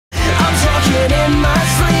it in my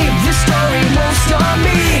sleep. This story won't stop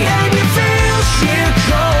me. And you feel shit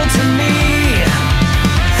cold to me.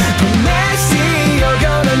 But next year you're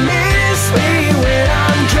gonna miss me when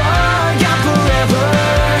I'm gone forever.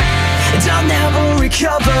 And I'll never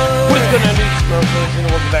recover. What's going on, dudes? And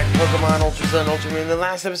welcome back to Pokemon Ultra Sun, Ultra Moon. In the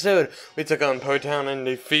last episode, we took on Po-Town and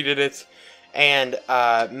defeated it, and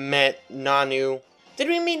met Nanu. Did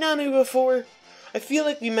we meet Nanu before? I feel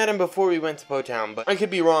like we met him before we went to Po-Town, but I could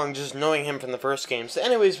be wrong just knowing him from the first game. So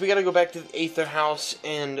anyways, we gotta go back to the Aether House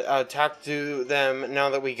and talk to them now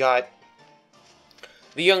that we got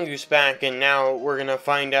the Yungoos back, and now we're gonna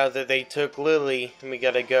find out that they took Lily, and we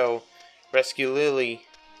gotta go rescue Lily.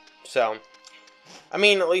 So, I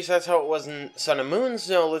mean, at least that's how it was in Sun and Moon,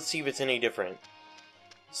 so let's see if it's any different.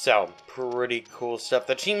 So, pretty cool stuff.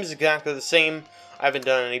 The team is exactly the same. I haven't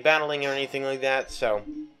done any battling or anything like that, so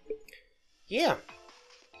yeah.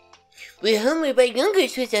 We're hungry, but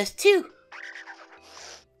Yungoos with us too.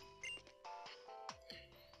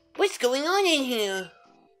 What's going on in here?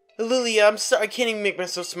 Lily, I'm sorry, I can't even make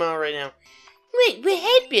myself smile right now. Wait, what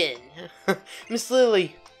happened? Miss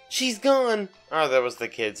Lily, she's gone. Oh, that was the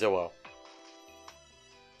kids, oh well.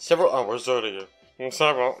 Several hours earlier.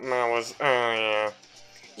 Several hours earlier.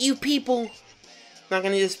 You people. Not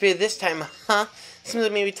gonna disappear this time, huh? Seems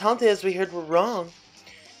like maybe taunted us we heard were wrong.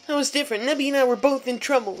 That was different. Nebby and I were both in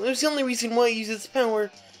trouble. It was the only reason why I used its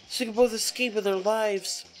power, so we could both escape with our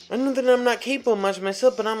lives. I know that I'm not capable of much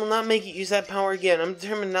myself, but I will not make it use that power again. I'm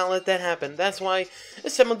determined not to let that happen. That's why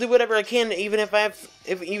this time I'll do whatever I can, even if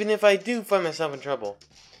I do find myself in trouble.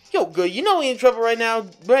 Yo, good. You know we're in trouble right now.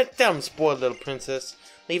 Right down, spoiled little princess.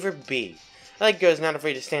 Leave her be. I like girls not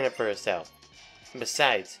afraid to stand up for herself.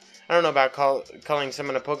 Besides, I don't know about calling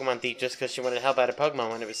someone a Pokemon thief just because she wanted to help out a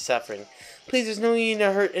Pokemon when it was suffering. Please, there's no need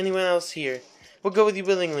to hurt anyone else here. We'll go with you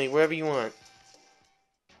willingly, wherever you want.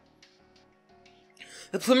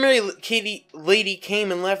 The preliminary lady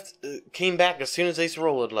came and left, came back as soon as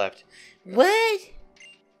Acerola had left. What?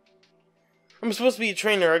 I'm supposed to be a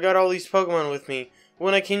trainer. I got all these Pokemon with me.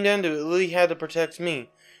 When I came down to it, Lily had to protect me.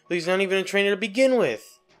 Lily's not even a trainer to begin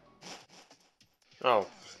with. Oh.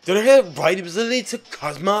 Did I have it right? It was Lily to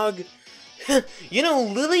Cosmog? You know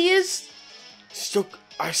who Lily is?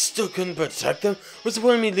 I still couldn't protect them? What's the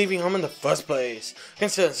point of me leaving home in the first place? I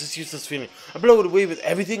can't stand this useless feeling. I blow it away with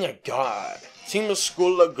everything I got. Team of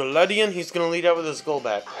school like GLADION, he's gonna lead out with his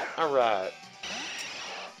Golbat. Alright.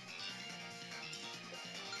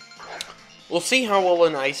 We'll see how well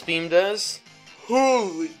an Ice Beam does.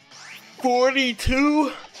 Holy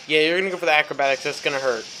 42? Yeah, you're gonna go for the acrobatics, that's gonna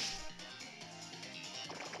hurt.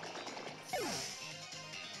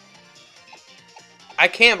 I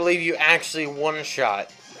can't believe you actually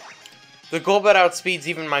one-shot. The Golbat outspeeds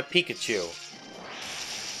even my Pikachu.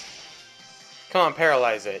 Come on,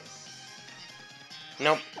 paralyze it.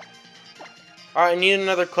 Nope. Alright, I need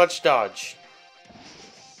another clutch dodge.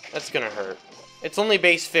 That's gonna hurt. It's only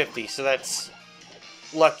base 50, so that's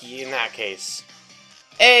lucky in that case.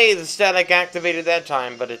 Hey, the static activated that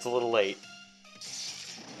time, but it's a little late.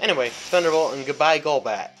 Anyway, Thunderbolt and goodbye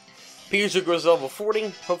Golbat. Pikachu goes level 40.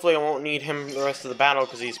 Hopefully I won't need him the rest of the battle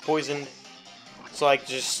because he's poisoned. So I can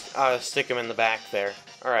just stick him in the back there.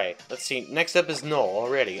 Alright, let's see. Next up is Null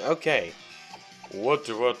already. Okay. What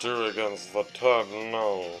do I do against the Tub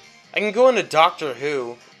Null? I can go into Doctor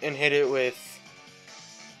Who and hit it with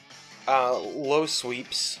low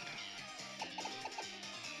sweeps.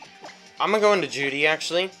 I'm gonna go into Judy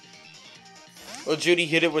actually. Will Judy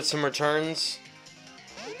hit it with some returns?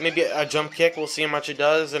 Maybe a jump kick, we'll see how much it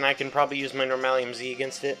does, and I can probably use my Normalium Z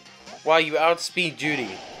against it. Wow, you outspeed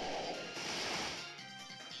Judy.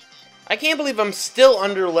 I can't believe I'm still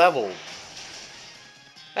under leveled.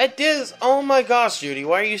 That is, oh my gosh, Judy,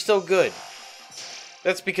 why are you still good?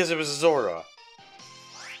 That's because it was Zora.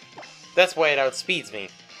 That's why it outspeeds me.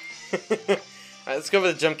 Alright, let's go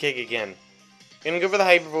for the jump kick again. Gonna go for the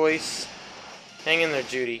Hyper Voice. Hang in there,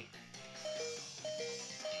 Judy.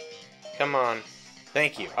 Come on.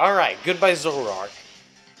 Thank you. Alright, goodbye Zoroark.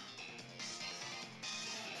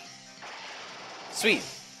 Sweet.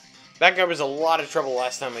 That guy was a lot of trouble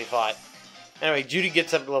last time we fought. Anyway, Judy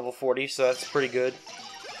gets up to level 40, so that's pretty good.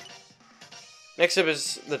 Next up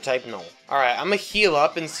is the type Null. Alright, I'm gonna heal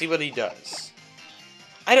up and see what he does.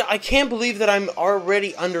 I can't believe that I'm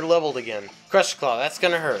already under-leveled again. Crush Claw, that's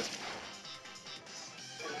gonna hurt.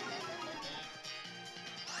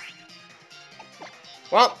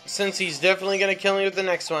 Well, since he's definitely gonna kill me with the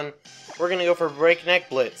next one, we're gonna go for Breakneck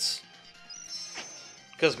Blitz.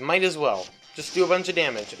 Because might as well. Just do a bunch of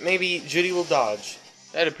damage. Maybe Judy will dodge.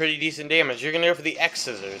 That had pretty decent damage. You're gonna go for the X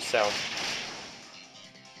Scissors, so...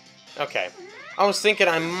 Okay. I was thinking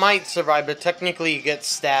I might survive, but technically you get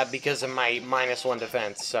stabbed because of my -1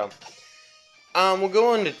 defense, so. We'll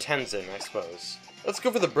go into Tenzin, I suppose. Let's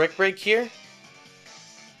go for the Brick Break here.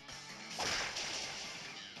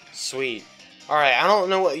 Sweet. Alright, I don't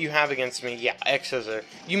know what you have against me. Yeah, X-Scissor.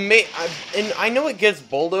 You may... and I know it gets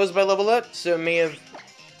bulldozed by level up, so it may have...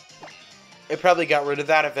 It probably got rid of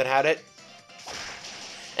that if it had it.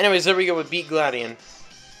 Anyways, there we go with Beat Gladion.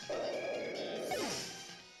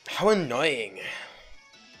 How annoying.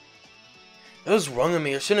 That was wrong of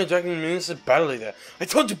me. I shouldn't have dragged me into battle like that. I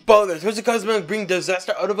told you both. I told you Cosmo bring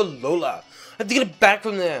disaster out of Alola. I have to get it back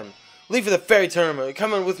from them. Leave for the fairy tournament.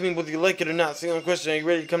 Come on with me whether you like it or not. It's the only question. Are you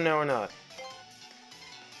ready to come now or not?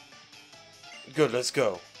 Good, let's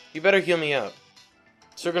go. You better heal me up.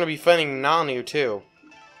 So we're going to be fighting Nanu too.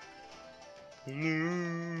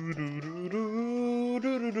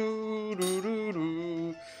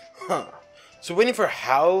 Huh. So waiting for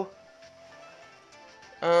how?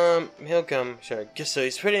 He'll come. Sure. Guess so.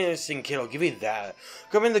 He's a pretty interesting kid. I'll give you that.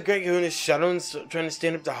 Grabbing the Great Kahuna's shadow and trying to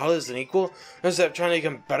stand up to Hala as an equal? Instead of trying to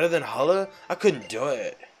become better than Hala? I couldn't do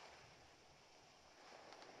it.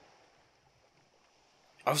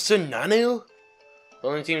 Officer Nanu? The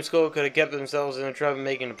only team school could have kept themselves in the trouble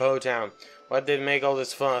making to Po Town. Why'd they make all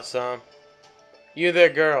this fuss, huh? You there,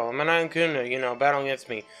 girl. I'm an Ankuna, you know, battle against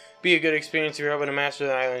me. Be a good experience if you're hoping to master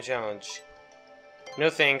the island challenge. No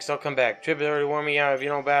thanks, I'll come back. Trip has already worn me out. If you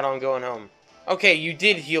don't battle, I'm going home. Okay, you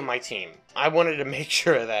did heal my team. I wanted to make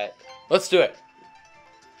sure of that. Let's do it.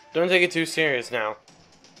 Don't take it too serious now.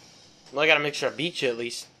 Well, I gotta make sure I beat you at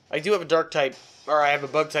least. I do have a dark type, or I have a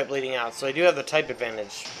bug type leading out, so I do have the type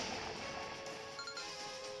advantage.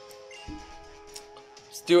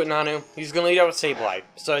 Let's do it, Nanu. He's gonna lead out with Sableye,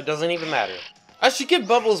 so it doesn't even matter. I should give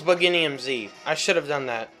Bubbles Buginium Z. I should have done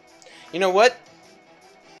that. You know what?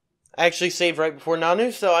 I actually saved right before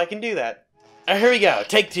Nanu, so I can do that. Here we go.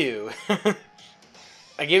 Take two.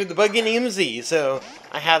 I gave it the Buginium Z, so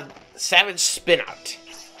I have Savage Spinout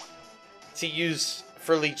to use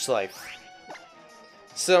for Leech Life.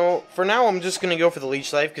 So, for now, I'm just going to go for the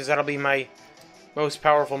Leech Life, because that'll be my most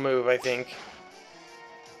powerful move, I think.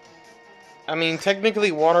 I mean,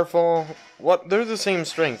 technically, Waterfall... They're the same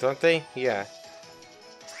strength, aren't they? Yeah.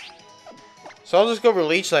 So I'll just go for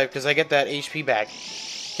Leech Life, because I get that HP back.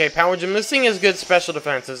 Okay, Power Gem. This thing has good special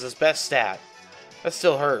defense as its best stat. That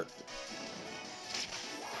still hurt.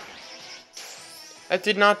 That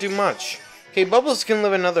did not do much. Okay, Bubbles can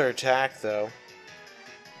live another attack, though.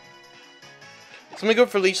 So let me go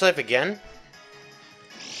for Leech Life again.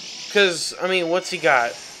 Because, I mean, what's he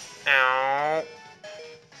got? Ow.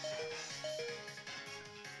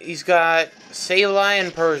 He's got Sableye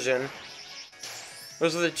and Persian.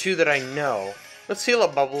 Those are the two that I know. Let's heal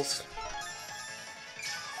up Bubbles.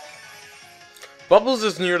 Bubbles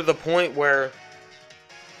is near to the point where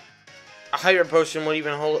a Hyper Potion would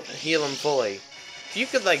even heal him fully. If you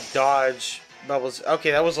could, like, dodge Bubbles...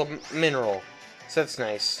 Okay, that was a mineral. So that's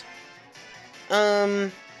nice.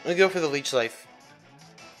 Let me go for the Leech Life.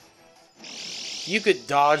 You could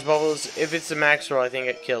dodge Bubbles. If it's a max roll, I think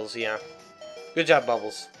it kills, yeah. Good job,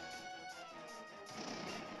 Bubbles.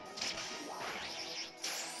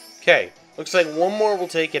 Okay, looks like one more will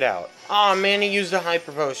take it out. Aw, man, he used a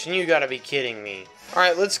Hyper Potion. You gotta be kidding me.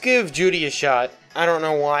 Alright, let's give Judy a shot. I don't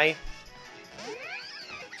know why.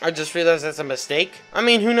 I just realized that's a mistake. I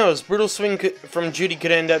mean, who knows? Brutal Swing from Judy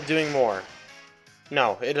could end up doing more.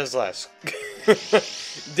 No, it does less.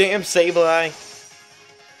 Damn Sableye.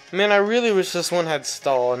 Man, I really wish this one had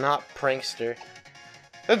Stall and not Prankster.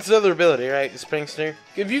 That's the other ability, right? Is Prankster.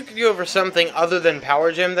 If you could go for something other than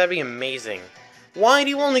Power Gem, that'd be amazing. Why do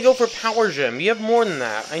you only go for Power Gem? You have more than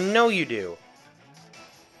that. I know you do.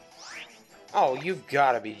 Oh, you've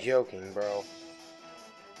gotta be joking, bro.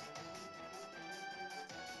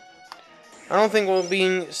 I don't think we'll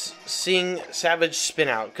be seeing Savage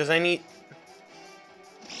Spinout, because I need...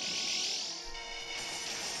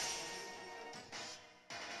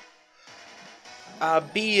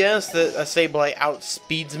 BS that a Sableye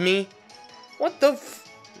outspeeds me? What the f...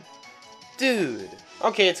 Dude.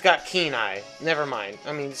 Okay, it's got Keen Eye. Never mind.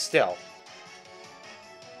 I mean, still.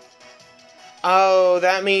 Oh,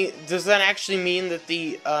 does that actually mean that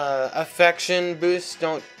the affection boosts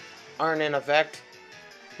aren't in effect?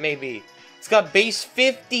 Maybe. It's got base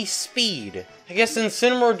 50 speed. I guess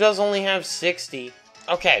Incineroar does only have 60.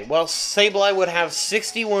 Okay, well, Sableye would have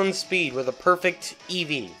 61 speed with a perfect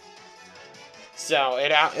EV. So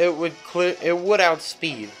it would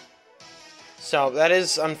outspeed. So that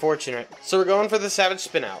is unfortunate. So we're going for the Savage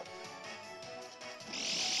Spinout.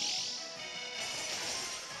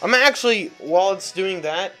 I'm actually, while it's doing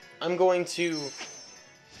that, I'm going to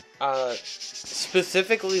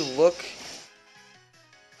specifically look...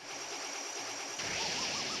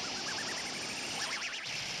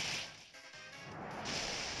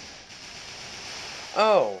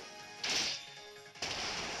 Oh.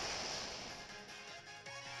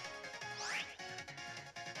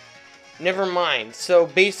 Never mind. So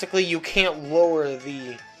basically you can't lower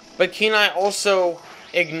the... But Kenai also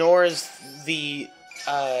ignores the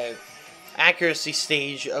accuracy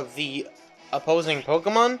stage of the opposing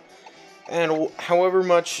Pokemon. And however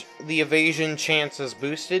much the evasion chance is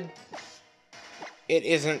boosted, it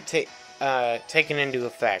isn't taken into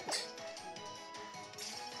effect.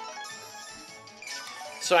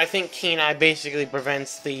 So I think Kenai basically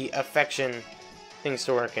prevents the affection things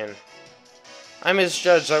to work in. I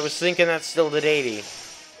misjudged. I was thinking that still did 80.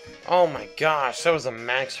 Oh my gosh, that was a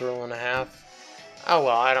max roll and a half. Oh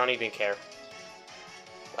well, I don't even care.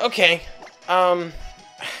 Okay,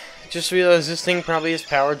 just realized this thing probably is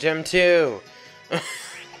Power Gem too. And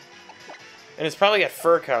it's probably a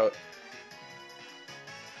fur coat.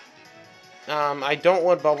 I don't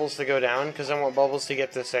want Bubbles to go down, because I want Bubbles to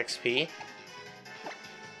get this XP.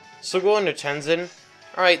 So we'll go into Tenzin.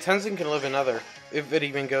 Alright, Tenzin can live another, if it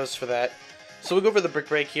even goes for that. So we'll go for the Brick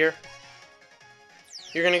Break here.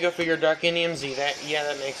 You're gonna go for your Dark Indium Z. Yeah,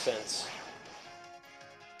 that makes sense.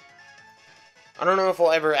 I don't know if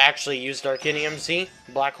I'll ever actually use Dark Indium Z,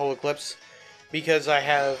 Black Hole Eclipse, because I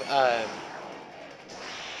have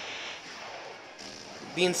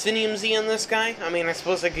the Insinium Z on this guy. I mean, I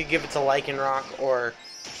suppose I could give it to Lycanroc or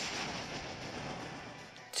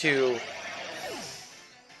to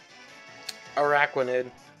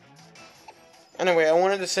Araquanid. Anyway, I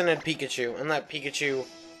wanted to send in Pikachu and let Pikachu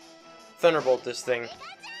Thunderbolt this thing,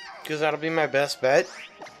 because that'll be my best bet.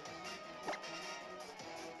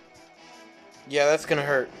 Yeah, that's gonna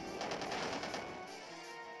hurt.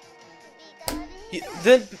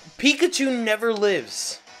 The Pikachu never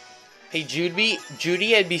lives. Hey, Judy,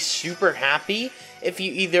 I'd be super happy if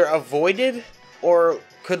you either avoided or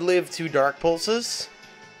could live 2 Dark Pulses.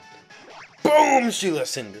 Boom! She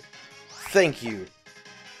listened. Thank you.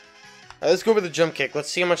 Let's go for the Jump Kick.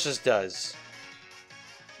 Let's see how much this does.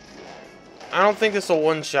 I don't think this will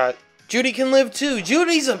one-shot. Judy can live too.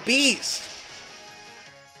 Judy's a beast.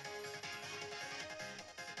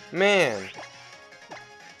 Man.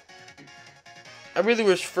 I really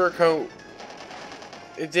wish Fur Coat...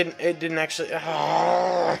 It didn't actually...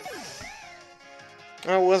 Oh.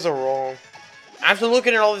 That was a roll. After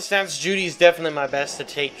looking at all the stats, Judy's definitely my best to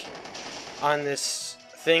take on this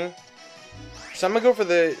thing. So I'm gonna go for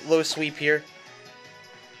the low sweep here.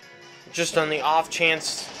 Just on the off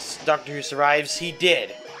chance Doctor Who survives. He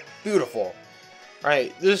did. Beautiful.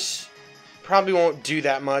 Alright, this probably won't do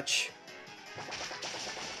that much.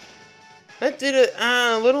 That did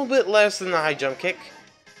a little bit less than the high jump kick.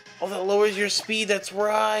 Oh, that lowers your speed, that's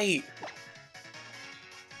right.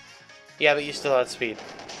 Yeah, but you still have speed.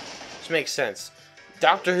 Which makes sense.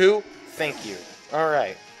 Doctor Who, thank you.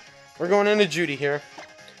 Alright. We're going into Judy here.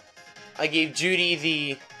 I gave Judy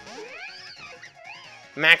the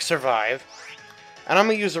Max Survive. And I'm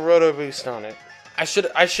going to use a Roto Boost on it. I should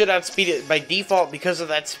outspeed it by default because of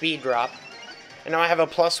that speed drop. And now I have a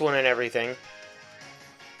 +1 and everything.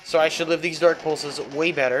 So I should live these Dark Pulses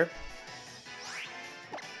way better.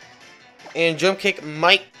 And Jump Kick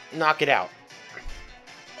might knock it out.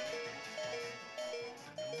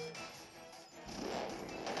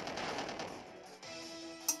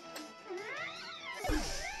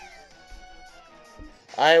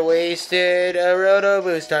 I wasted a Roto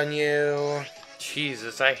Boost on you.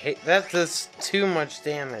 Jesus, I hate that. Does too much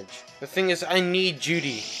damage. The thing is, I need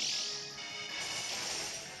Judy.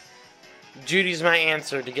 Judy's my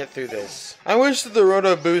answer to get through this. I wish that the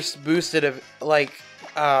Roto Boost boosted like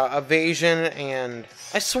evasion and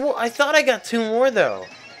I thought I got 2 more though.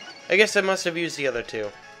 I guess I must have used the other 2.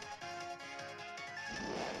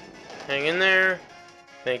 Hang in there.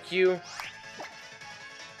 Thank you.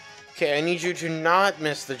 Okay, I need you to not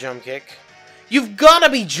miss the jump kick. You've gotta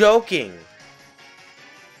be joking!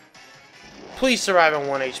 Please survive on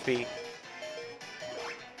 1 HP.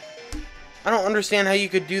 I don't understand how you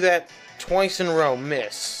could do that twice in a row.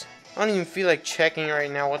 Miss. I don't even feel like checking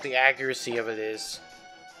right now what the accuracy of it is.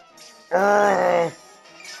 Urgh.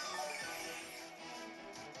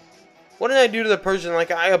 What did I do to the Persian?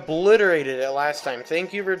 Like, I obliterated it last time.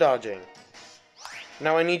 Thank you for dodging.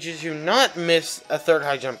 Now I need you to not miss a 3rd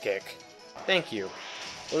high jump kick. Thank you.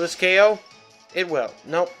 Will this KO? It will.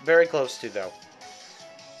 Nope, very close to though.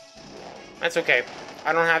 That's okay.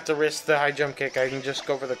 I don't have to risk the high jump kick. I can just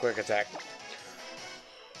go for the quick attack.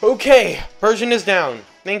 Okay, Persian is down.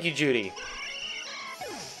 Thank you, Judy.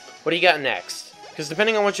 What do you got next? Because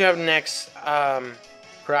depending on what you have next,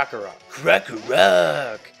 Crackerrock.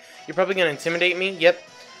 You're probably going to intimidate me? Yep.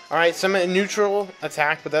 Alright, so I'm at neutral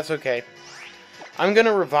attack, but that's okay. I'm going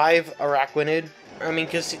to revive Araquanid. I mean,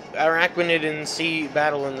 because Araquanid and C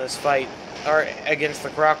battle in this fight are against the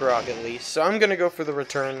Crocorock at least. So I'm going to go for the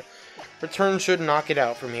return. Return should knock it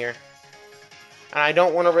out from here. And I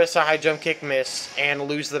don't want to risk a high jump kick miss and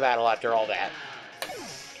lose the battle after all that.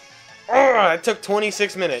 Oh, it took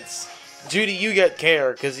 26 minutes. Judy, you get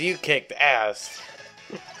care, because you kicked ass.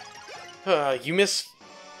 You missed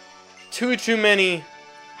too many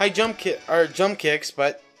high jump kicks,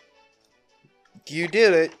 but you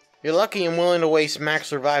did it. You're lucky I'm willing to waste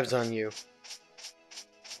max revives on you.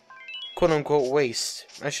 Quote unquote waste.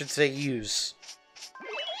 I should say use.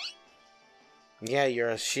 Yeah, you're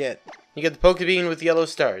a shit. You get the Pokebean with yellow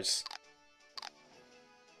stars.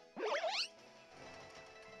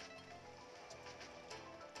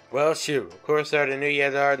 Well, shoot. Of course, I already knew you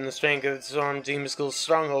had the heart and the strength of its own Team School's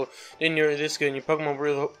stronghold. Didn't you? This good, and your Pokemon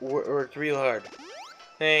worked real hard.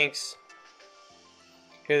 Thanks.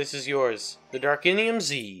 Here, this is yours. The Darkinium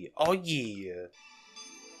Z. Oh, yeah.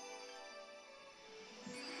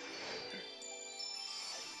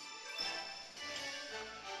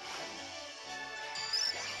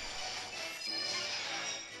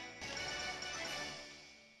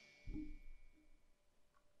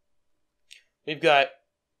 We've got...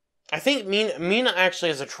 I think Mina actually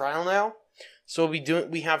has a trial now, so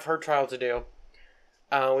we have her trial to do.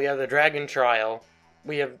 We have the Dragon trial.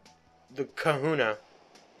 We have the Kahuna.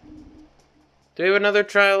 Do we have another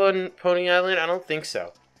trial on Pony Island? I don't think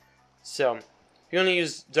so. So, if you want to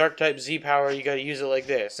use Dark type Z power, you gotta use it like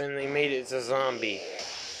this, and they made it as a zombie.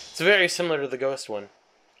 It's very similar to the Ghost one.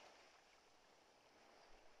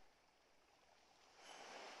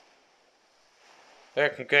 Well,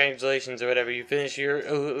 congratulations or whatever. You finished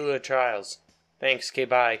your trials. Thanks. Okay,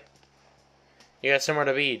 bye. You got somewhere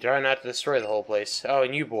to be. Try not to destroy the whole place. Oh,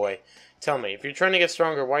 and you, boy. Tell me, if you're trying to get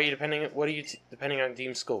stronger, what are you depending on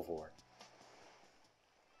Team Skull for?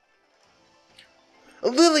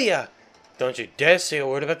 Lilia! Don't you dare say a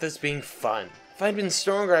word about this being fun. If I'd been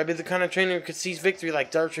stronger, I'd be the kind of trainer who could seize victory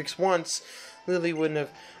like Dartrix once. Lily wouldn't have...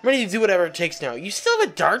 I'm ready to do whatever it takes now. You still have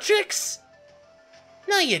a Dartrix?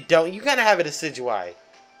 No, you don't. You gotta have a Decidueye.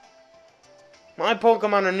 My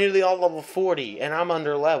Pokemon are nearly all level 40, and I'm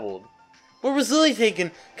under-leveled. Where was Lily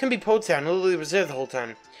taken? Can be Potown. Lily was there the whole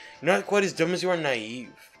time. You're not quite as dumb as you are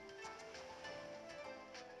naive.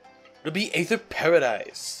 It'll be Aether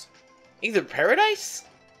Paradise. Aether Paradise?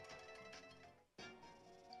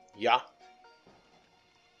 Yeah.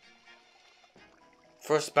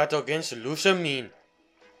 First battle against Lusamine.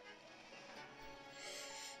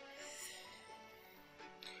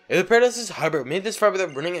 Aether Paradise's harbor made this far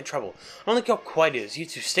without running into trouble. I don't like how quiet it is. You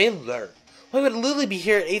two stay alert. Why would Lily be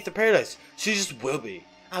here at Aether Paradise? She just will be.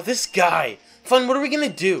 Ah, this guy. Fun, what are we gonna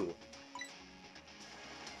do?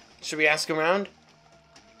 Should we ask around?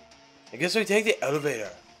 I guess we take the elevator.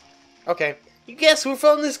 Okay. You guess we're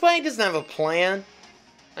following this guy? He doesn't have a plan.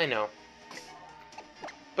 I know.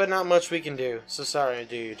 But not much we can do. So sorry,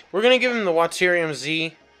 dude. We're gonna give him the Waterium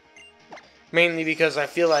Z. Mainly because I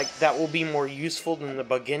feel like that will be more useful than the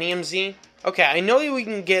Buginium Z. Okay, I know we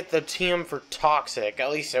can get the TM for Toxic.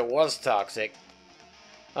 At least it was Toxic.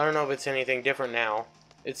 I don't know if it's anything different now.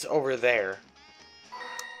 It's over there.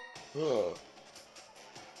 Ugh.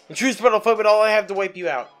 In true battle fight, but all I have to wipe you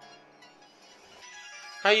out.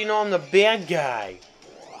 How you know I'm the bad guy?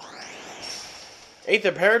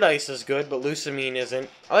 Aether Paradise is good, but Lusamine isn't.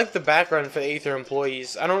 I like the background for the Aether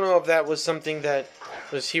employees. I don't know if that was something that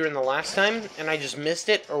was here in the last time, and I just missed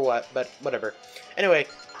it, or what, but whatever. Anyway,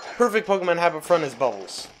 perfect Pokemon have up front is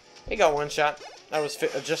Bubbles. He got one shot. I was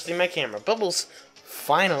adjusting my camera. Bubbles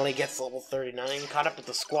finally gets level 39, caught up with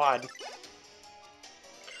the squad.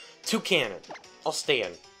 Toucannon. I'll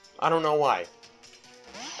stand. I don't know why.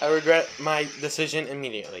 I regret my decision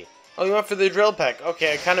immediately. Oh, you went for the Drill Peck.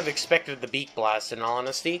 Okay, I kind of expected the Beak Blast, in all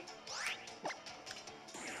honesty.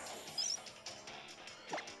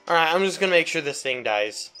 Alright, I'm just gonna make sure this thing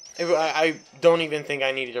dies. I don't even think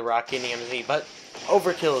I needed to rock any MZ, but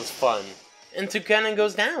overkill is fun. And Toucannon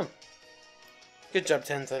goes down. Good job,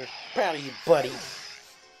 Tenzin. Proud of you, buddy.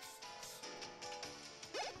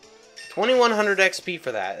 2100 XP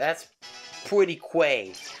for that. That's pretty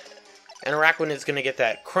quay. And Araquanid's gonna get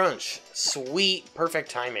that crunch. Sweet,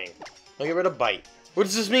 perfect timing. I'll get rid of Bite. What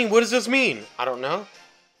does this mean? What does this mean? I don't know.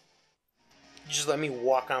 Just let me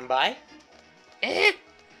walk on by. I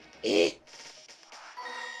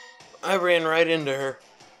ran right into her.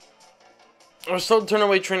 I was told to turn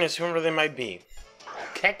away trainers, whoever they might be.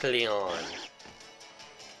 Kecleon.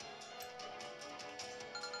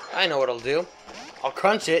 I know what I'll do. I'll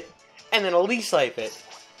crunch it, and then I'll leech life it.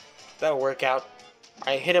 That'll work out.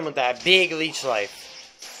 I hit him with that big leech life.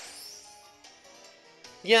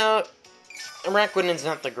 Yeah, Araquanid's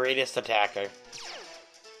not the greatest attacker.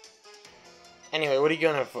 Anyway, what are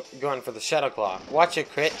you going for the Shadow Claw? Watch it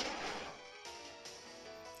crit.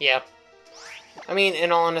 Yeah. I mean,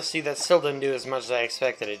 in all honesty, that still didn't do as much as I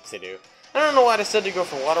expected it to do. I don't know why I said to go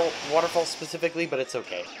for Waterfall specifically, but it's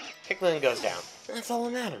okay. Hickland goes down. That's all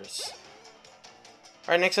that matters.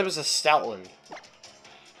 Alright, next up is a Stoutland.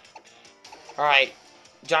 Alright,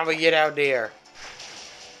 Java, get out there.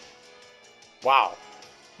 Wow.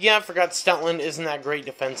 Yeah, I forgot Stoutland isn't that great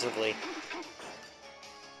defensively.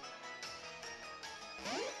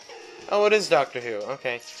 Oh, it is Doctor Who.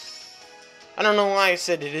 Okay. I don't know why I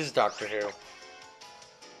said it is Doctor Who. It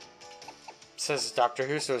says it's Doctor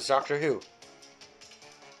Who, so it's Doctor Who.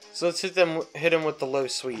 So let's hit him with the low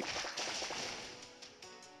sweep.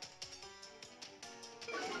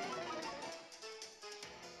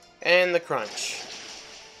 And the crunch.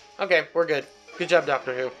 Okay, we're good. Good job,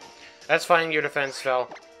 Doctor Who. That's fine, your defense fell.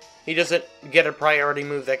 He doesn't get a priority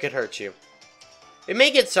move that could hurt you. It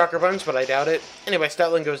may get Sucker Punch, but I doubt it. Anyway,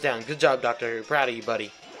 Stoutland goes down. Good job, Doctor Who. Proud of you,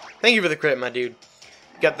 buddy. Thank you for the crit, my dude.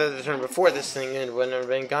 Got the turn before this thing, and wouldn't have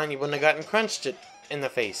been gone, you wouldn't have gotten crunched in the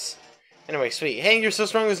face. Anyway, sweet. Hey, you're so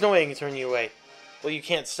strong, there's no way I can turn you away. Well, you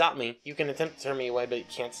can't stop me. You can attempt to turn me away, but you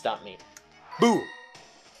can't stop me. Boo!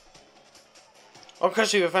 I'll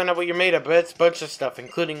crush you if I find out what you're made of, but it's a bunch of stuff,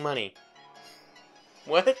 including money.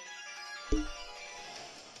 What?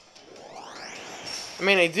 I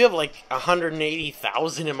mean, I do have like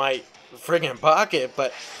 180,000 in my friggin' pocket,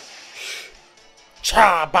 but...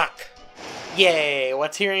 Cha-bak! Yay!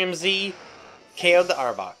 What's Helium Z? KO'd the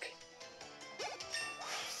Arbok.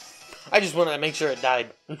 I just wanted to make sure it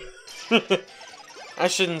died. I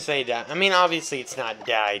shouldn't say that. I mean, obviously it's not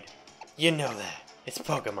died. You know that. It's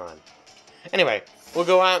Pokemon. Anyway, we'll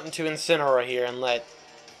go out into Incineroar here and let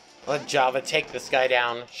Java take this guy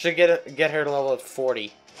down. Should get her to level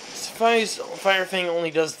 40. This fire thing only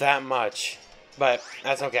does that much, but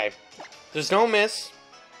that's okay. There's no miss.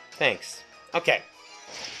 Thanks. Okay.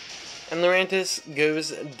 And Lurantis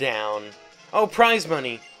goes down. Oh, prize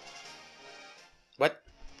money. What?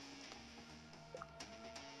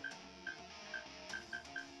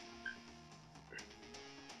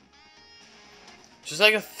 Just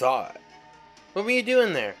like a thought. What were you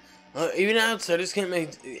doing there? Even outsiders can't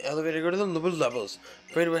make the elevator go to the lower levels.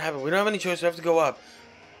 Afraid it would happen. We don't have any choice. We have to go up.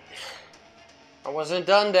 I wasn't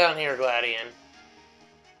done down here, Gladion.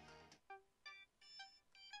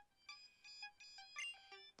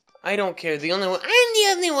 I don't care. The only one. I'm the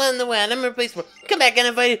only one in the world. I'm replaceable. Come back and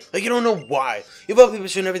invite it. Like, you don't know why. If all people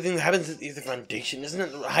should know everything that happens at the Foundation, isn't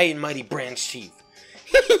it the high and mighty branch chief?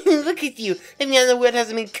 Look at you. Every other word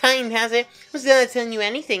hasn't been kind, has it? I'm still not telling you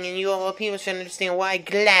anything, and you all people should understand why,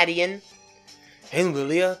 Gladion. Hey,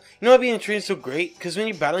 Lilia. You know why being trained is so great? Because when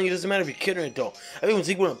you're battling, it doesn't matter if you're a kid or an adult. Everyone's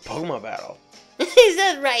equal in a Pokemon battle. Is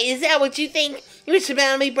that right? Is that what you think? You wish to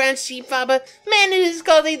battle me, Branch Chief Faba? Man who is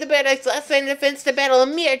called the Paradise last line of defense to battle a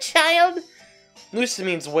mere child?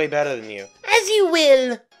 Lucamine's way better than you. As you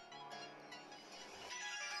will.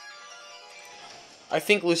 I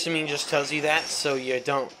think Lucamine just tells you that so you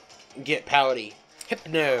don't get pouty.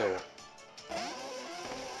 Hypno.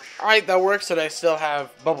 Alright, that works, but I still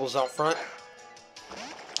have Bubbles out front.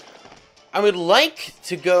 I would like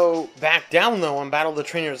to go back down, though, and battle the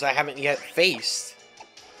trainers I haven't yet faced.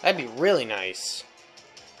 That'd be really nice.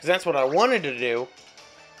 Because that's what I wanted to do.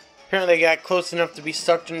 Apparently I got close enough to be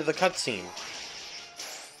sucked into the cutscene.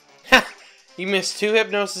 Ha! You missed 2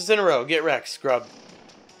 hypnosis in a row. Get wrecked, scrub.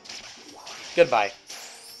 Goodbye.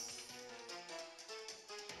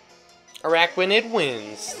 Araquanid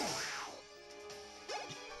wins.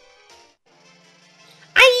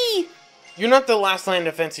 Aye! You're not the last line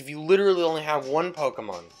of defense if you literally only have 1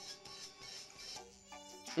 Pokemon.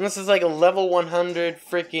 And this is like a level 100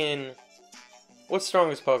 freaking... What's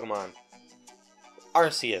strongest Pokemon?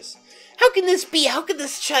 Arceus. How can this be? How can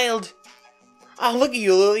this child... Oh, look at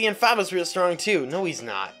you, Lillian. Faba's real strong too. No, he's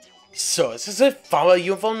not. So, it's as if Faba,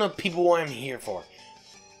 you have all the people what I'm here for.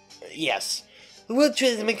 Yes. The world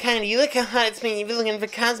truly has been kind to you. Look how hot it's been. You've been looking for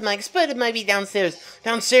Cosmog, but it might be downstairs.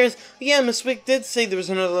 Downstairs? Yeah, Miss Wick did say there was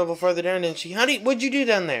another level farther down, didn't she? What'd you do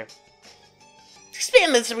down there?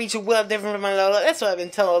 Expand this to reach a world different from my Lola. That's what I've been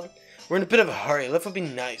told. We're in a bit of a hurry. Life would be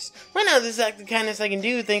nice. Right now, this is like the kindness I can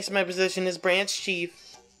do thanks to my position as branch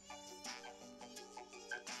chief.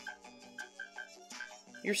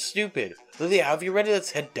 You're stupid. Lilia, have you ready?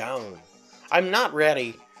 Let's head down. I'm not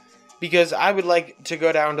ready. Because I would like to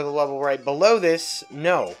go down to the level right below this.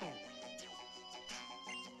 No.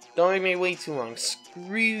 Don't make me wait too long.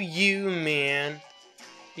 Screw you, man.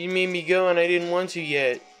 You made me go and I didn't want to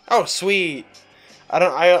yet. Oh, sweet. I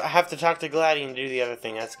have to talk to GLADION to do the other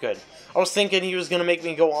thing. That's good. I was thinking he was going to make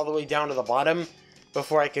me go all the way down to the bottom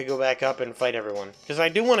before I could go back up and fight everyone. Because I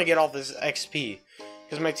do want to get all this XP.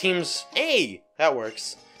 Because my team's... Hey! That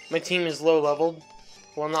works. My team is low-leveled.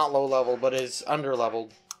 Well, not low-leveled, but is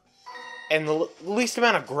under-leveled. And the least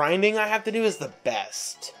amount of grinding I have to do is the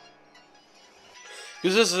best.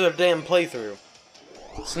 Because this is a damn playthrough.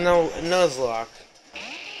 It's no Nuzlocke.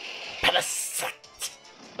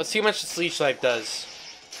 Let's see how much this Leech Life does.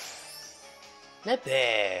 Not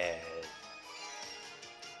bad.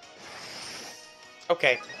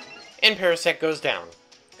 Okay. And Parasect goes down.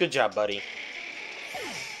 Good job, buddy.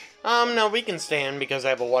 No, we can stand because I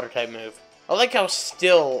have a Water-type move. I like how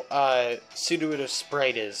still, Sudowoodo's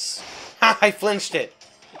Sprite is. Ha! I flinched it!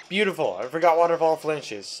 Beautiful. I forgot Waterfall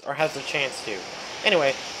flinches. Or has a chance to.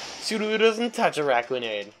 Anyway, Sudowoodo doesn't touch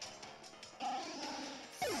Araquanid.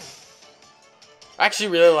 I actually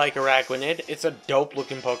really like Araquanid. It's a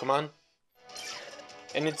dope-looking Pokemon.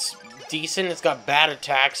 And it's decent. It's got bad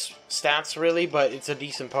attacks stats, really, but it's a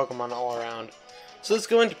decent Pokemon all around. So let's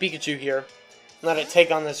go into Pikachu here. Let it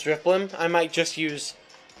take on this Drifblim. I might just use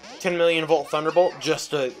 10 million volt Thunderbolt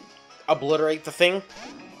just to obliterate the thing.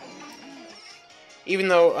 Even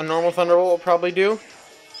though a normal Thunderbolt will probably do.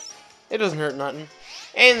 It doesn't hurt nothing.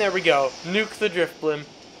 And there we go. Nuke the Drifblim.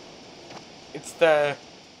 It's the...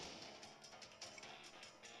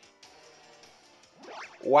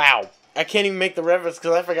 Wow. I can't even make the reference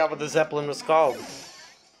because I forgot what the Zeppelin was called.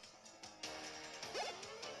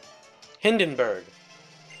 Hindenburg.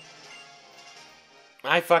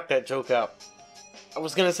 I fucked that joke up. I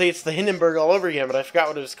was gonna say it's the Hindenburg all over again, but I forgot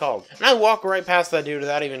what it was called. And I walk right past that dude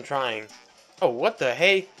without even trying. Oh, what the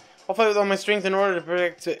hey? I'll fight with all my strength in order to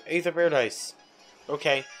protect Aether Paradise.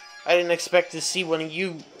 Okay. I didn't expect to see one of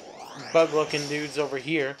you bug-looking dudes over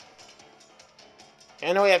here.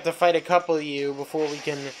 I know we have to fight a couple of you before we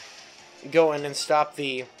can go in and stop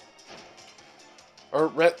the...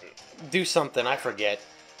 Or do something, I forget.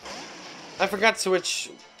 I forgot to switch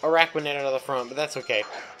Araquanid out of the front, but that's okay.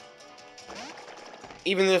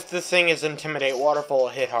 Even if this thing is Intimidate, Waterfall will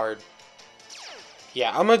hit hard.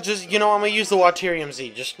 Yeah, I'm gonna just, I'm gonna use the Waterium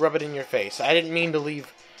Z. Just rub it in your face. I didn't mean to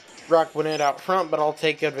leave Araquanid out front, but I'll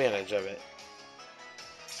take advantage of it.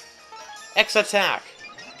 X attack.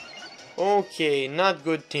 Okay, not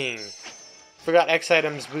good thing. Forgot X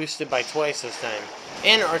items boosted by twice this time.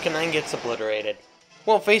 And Arcanine gets obliterated.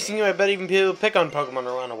 Well, facing you, I bet even people pick on Pokemon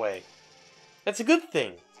or run away. That's a good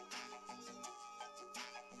thing.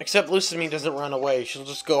 Except Lucamine doesn't run away. She'll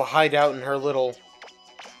just go hide out in her little...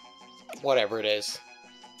 whatever it is.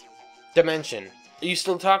 Dimension. Are you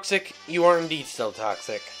still toxic? You are indeed still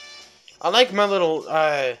toxic. I like my little,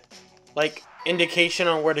 like, indication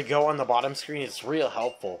on where to go on the bottom screen. It's real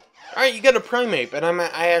helpful. Alright, you got a Primeape, and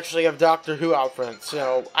I actually have Doctor Who out front,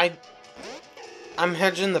 so I'm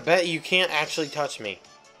hedging the bet you can't actually touch me.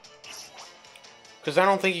 Because I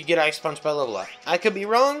don't think you get Ice Punch by level up. I could be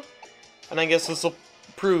wrong, and I guess this will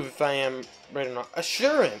prove if I am right or not.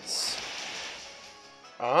 Assurance!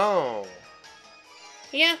 Oh.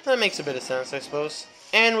 Yeah, that makes a bit of sense, I suppose.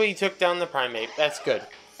 And we took down the Primeape. That's good.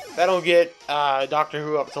 That'll get Doctor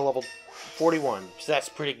Who up to level 41, so that's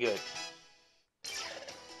pretty good.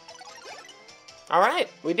 Alright,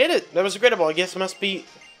 we did it. That was incredible. I guess must be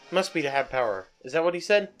to have power. Is that what he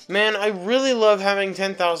said? Man, I really love having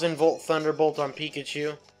 10,000 volt Thunderbolt on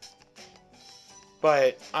Pikachu.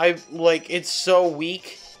 But it's so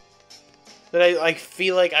weak that I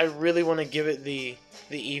feel like I really want to give it the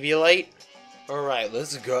Eviolite. Alright,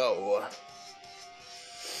 let's go.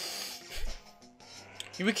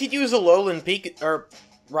 We could use a Alolan or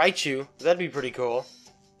Raichu. That'd be pretty cool.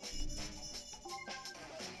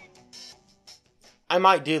 I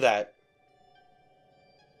might do that.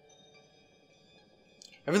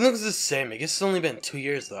 Everything looks the same. I guess it's only been 2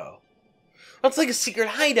 years, though. That's like a secret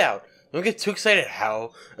hideout. Don't get too excited,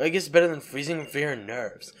 How. I guess it's better than freezing fear and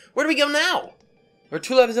nerves. Where do we go now? There are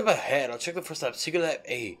 2 labs up ahead. I'll check the first lab, Secret Lab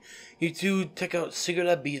A. You two check out Secret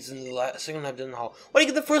Lab B. It's in the second lab down the hall. Why do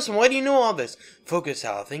you get the first one? Why do you know all this? Focus,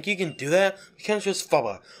 Hal. Think you can do that? We can't trust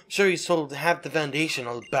Fubba. I'm sure he's told half the foundation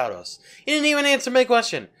all about us. He didn't even answer my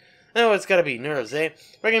question. Oh, it's gotta be nerves, eh?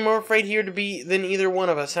 We're getting more afraid here to be than either one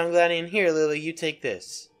of us. I'm glad in here, Lily. You take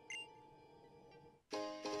this.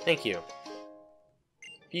 Thank you.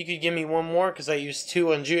 If you could give me one more, because I used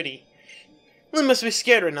 2 on Judy. Lily must be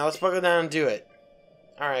scared right now. Let's buckle down and do it.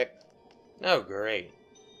 Alright. Oh, great.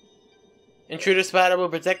 Intruder Spider will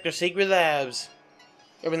protect their secret labs.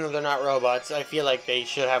 Even though they're not robots, I feel like they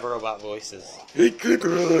should have robot voices.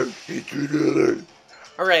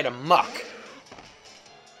 Alright, a muck.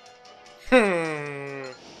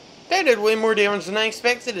 That did way more damage than I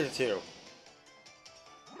expected it to.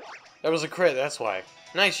 That was a crit, that's why.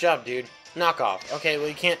 Nice job, dude. Knock off. Okay, well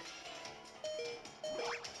you can't...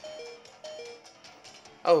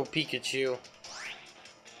 Oh, Pikachu.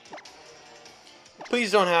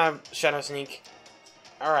 Please don't have Shadow Sneak.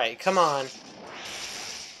 Alright, come on.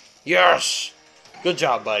 Yes! Good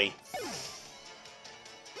job, buddy.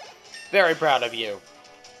 Very proud of you.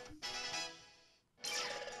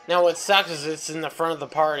 Now what sucks is it's in the front of the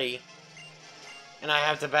party, and I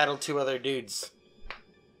have to battle 2 other dudes.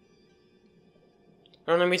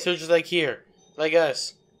 Enemy soldiers like here, like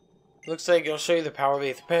us. Looks like I'll show you the power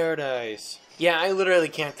of paradise. Yeah, I literally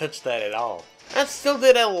can't touch that at all. That still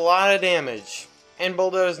did a lot of damage. And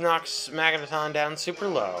Bulldoze knocks Magneton down super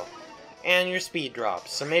low. And your speed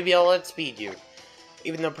drops, so maybe I'll let speed you.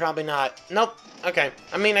 Even though probably not. Nope. Okay.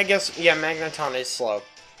 I mean, I guess, yeah, Magneton is slow.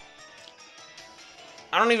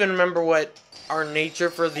 I don't even remember what our nature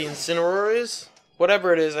for the Incineroar is.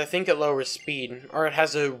 Whatever it is, I think it lowers speed. Or it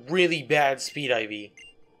has a really bad speed IV.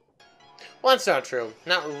 Well, that's not true.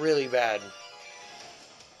 Not really bad.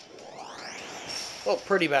 Well,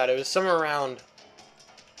 pretty bad. It was somewhere around...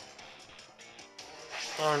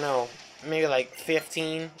 I don't know. Maybe like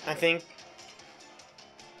 15, I think.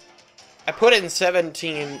 I put it in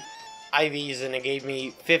 17 IVs and it gave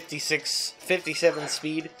me 57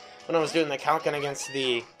 speed when I was doing the calcing against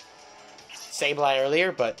the Sableye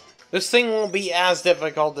earlier, but this thing won't be as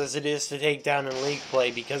difficult as it is to take down in League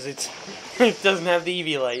Play because it doesn't have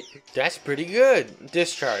the EV light. That's pretty good.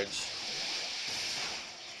 Discharge.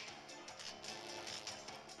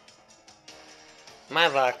 My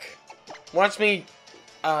luck. Watch me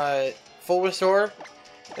full restore,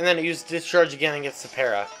 and then use discharge again against the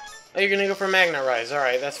para. Oh, you're gonna go for Magnet Rise.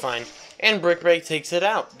 Alright, that's fine. And Brick Break takes it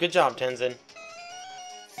out. Good job, Tenzin.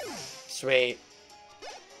 Sweet.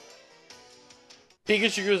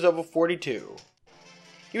 Pikachu goes level 42.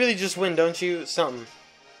 You really just win, don't you? Something.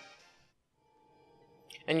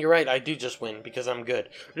 And you're right, I do just win, because I'm good.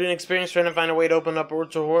 We're doing experience trying to find a way to open up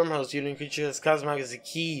orbital wormholes using creatures Cosmog as a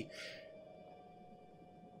key.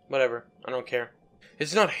 Whatever, I don't care.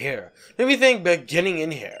 It's not here. Let me think about getting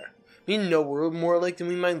in here. We know we're more alike than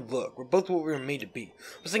we might look. We're both what we were made to be.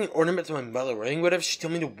 I was like an ornament to my mother, wearing whatever she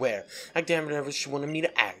told me to wear. Act damn whatever she wanted me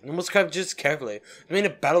to act. No must craft just carefully. I made a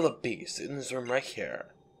battle of beasts in this room right here.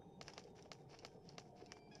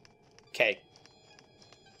 Okay.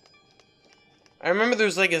 I remember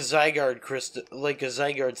there's like a Zygarde crystal, like a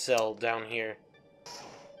Zygarde cell down here.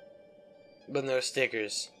 But no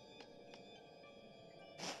stickers.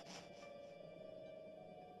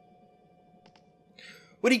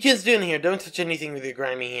 What are you kids doing here? Don't touch anything with your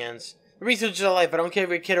grimy hands. The research is life. I don't care if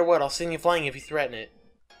you're a kid or what. I'll send you flying if you threaten it.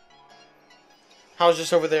 How's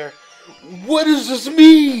this over there? What does this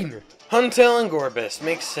mean? Huntail and Gorbis.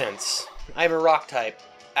 Makes sense. I have a rock type.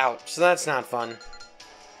 Ouch. So that's not fun.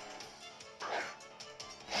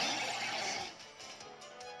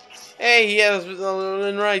 Hey, he has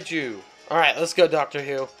Raichu. Alright, let's go, Doctor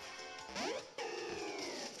Who.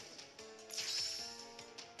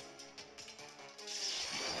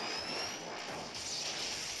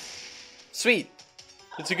 Sweet.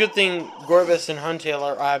 It's a good thing Gorbis and Huntail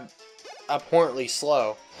are abhorrently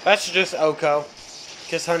slow. That's just Oko,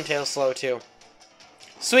 because Huntail's slow too.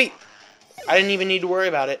 Sweet. I didn't even need to worry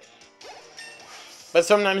about it. But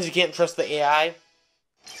sometimes you can't trust the AI.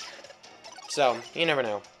 So, you never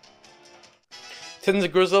know.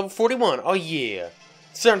 Tenzin grows level 41. Oh yeah.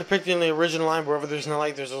 It's time to pick in the original line. Wherever there's no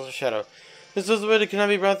light, there's also shadow. This is the way that cannot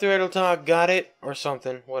be brought through idle talk. Got it? Or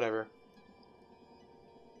something. Whatever.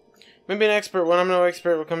 Maybe an expert when I'm no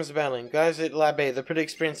expert when it comes to battling. Guys at Lab A, they're pretty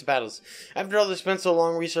experienced at battles. After all, they spent so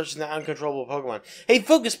long researching the uncontrollable Pokemon. Hey,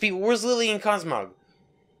 focus people! Where's Lily and Cosmog?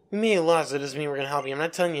 We made a lot, so that doesn't mean we're gonna help you. I'm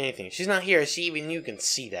not telling you anything. She's not here, so even you can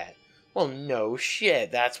see that. Well, no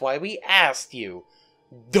shit. That's why we asked you.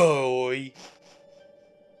 Doy.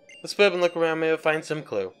 Let's split up and look around. Maybe we'll find some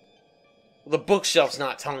clue. Well, the bookshelf's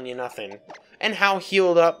not telling you nothing. And how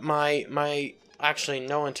healed up my... Actually,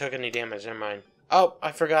 no one took any damage. Never mind. Oh,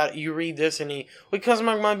 I forgot. You read this and he... Wait,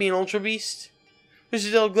 Cosmog might be an Ultra Beast? We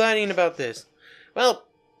should tell Gladion about this. Well,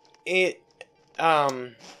 it...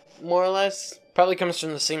 more or less... Probably comes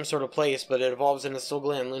from the same sort of place, but it evolves into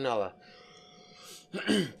Solgaleo and Lunella.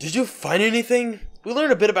 Did you find anything? We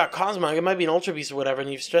learned a bit about Cosmog. It might be an Ultra Beast or whatever, and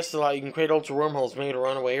you've stressed a lot. You can create Ultra Wormholes, maybe to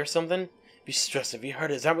run away or something. Be stressed if you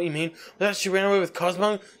heard it. Is that what you mean? Well, that she ran away with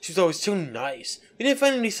Cosmog? She was always too nice. We didn't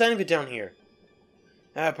find any sign of it down here.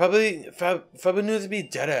 Probably knew to be a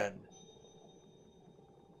dead end.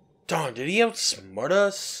 Darn, did he outsmart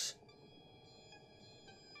us?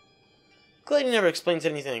 Gladion never explains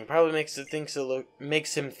anything. Probably makes him think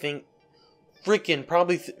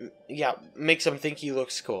he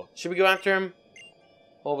looks cool. Should we go after him?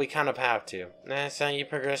 Well, we kind of have to. That's how you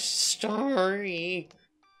progress story.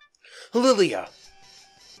 Lilia!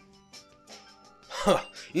 Huh,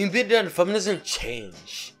 you bit down fun doesn't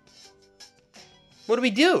change. What do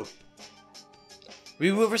we do?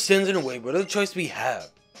 Remove our sins in a way. What other choice do we have?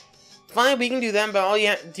 Fine, we can do that,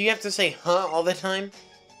 but do you have to say huh all the time?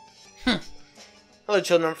 Hello,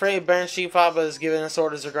 children. I'm afraid Branch Chief Faba has given us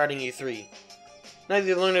orders regarding you three. Now that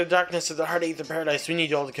you learn the darkness of the heart of Aether Paradise, we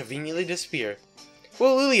need you all to conveniently disappear.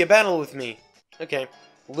 Well, Lilia, battle with me. Okay.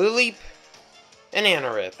 Lilip and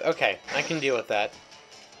Anorith. Okay, I can deal with that.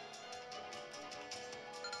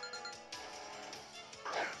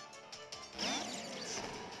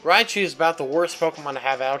 Raichu is about the worst Pokemon to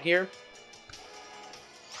have out here.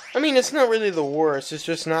 I mean, it's not really the worst, it's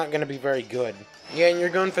just not going to be very good. Yeah, and you're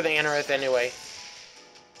going for the Anorith anyway.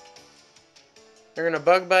 They're going to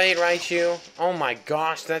Bug Bite Raichu. Oh my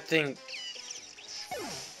gosh, that thing...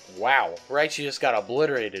 Wow, Raichu just got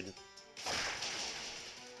obliterated.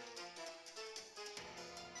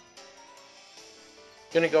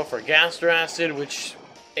 Gonna go for Gastro Acid, which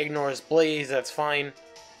ignores Blaze, that's fine.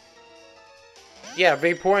 Yeah,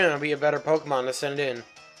 Vaporeon would be a better Pokemon to send in.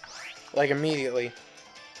 Like, immediately.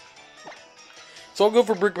 So I'll go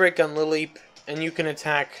for Brick Break on Lileep, and you can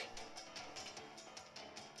attack.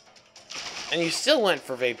 And you still went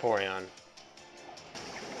for Vaporeon.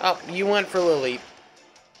 Oh, you went for Lileep.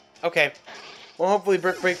 Okay. Well, hopefully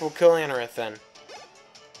Brick Break will kill Anorith then.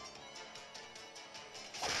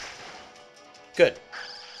 Good.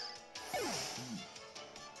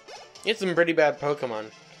 It's some pretty bad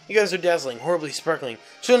Pokemon. You guys are dazzling, horribly sparkling.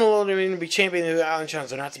 Children will only be champions of the island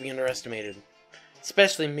challenge are not to be underestimated.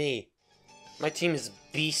 Especially me. My team is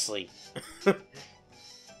beastly.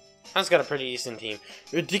 I've got a pretty decent team.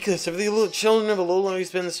 Ridiculous. If the little children of a low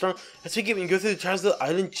always been this strong, let's we go through the trials of the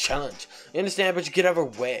island challenge. I understand, but you get out of our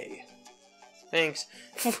way. Thanks.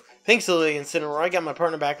 Thanks, Lily and Cinnamon. I got my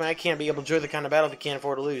partner back, and I can't be able to enjoy the kind of battle if we can't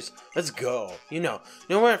afford to lose. Let's go. You know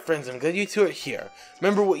what, friends? I'm glad you two are here.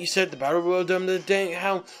 Remember what you said at the Battle Royal the other day?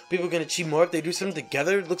 How people are going to achieve more if they do something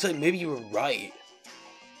together? It looks like maybe you were right.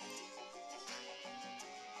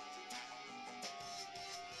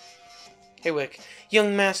 Hey, Wick.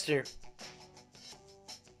 Young Master.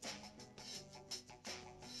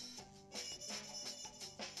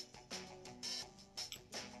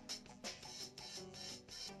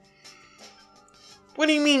 What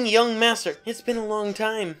do you mean, young master? It's been a long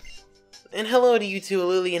time. And hello to you two,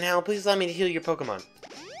 Lily and Hal. Please allow me to heal your Pokemon.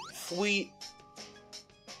 Sweet.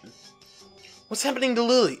 What's happening to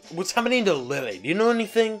Lily? What's happening to Lily? Do you know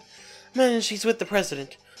anything? Man, she's with the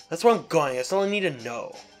president. That's where I'm going. That's all I need to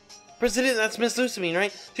know. President, that's Miss Lucamine,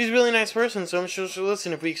 right? She's a really nice person, so I'm sure she'll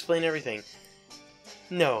listen if we explain everything.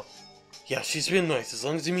 No. Yeah, she's real nice, as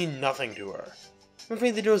long as you mean nothing to her. I'm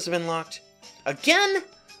afraid the doors have been locked. Again?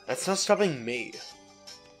 That's not stopping me.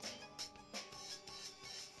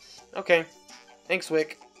 Okay. Thanks,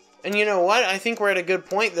 Wick. And you know what? I think we're at a good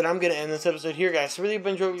point that I'm going to end this episode here, guys. So really hope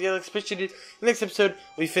you enjoyed the Alex Pitch did. Next episode,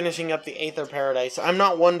 we'll be finishing up the Aether Paradise. I'm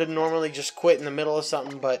not one to normally just quit in the middle of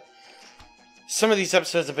something, but some of these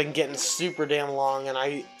episodes have been getting super damn long, and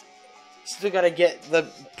I still got to get the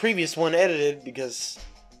previous one edited because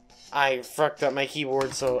I fucked up my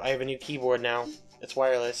keyboard, so I have a new keyboard now. It's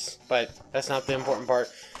wireless, but that's not the important part.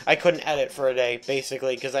 I couldn't edit for a day,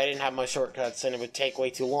 basically, because I didn't have my shortcuts, and it would take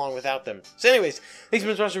way too long without them. So anyways, thanks so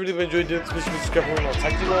much for watching. If you enjoyed this, please subscribe, and I'll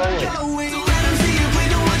talk to you all later.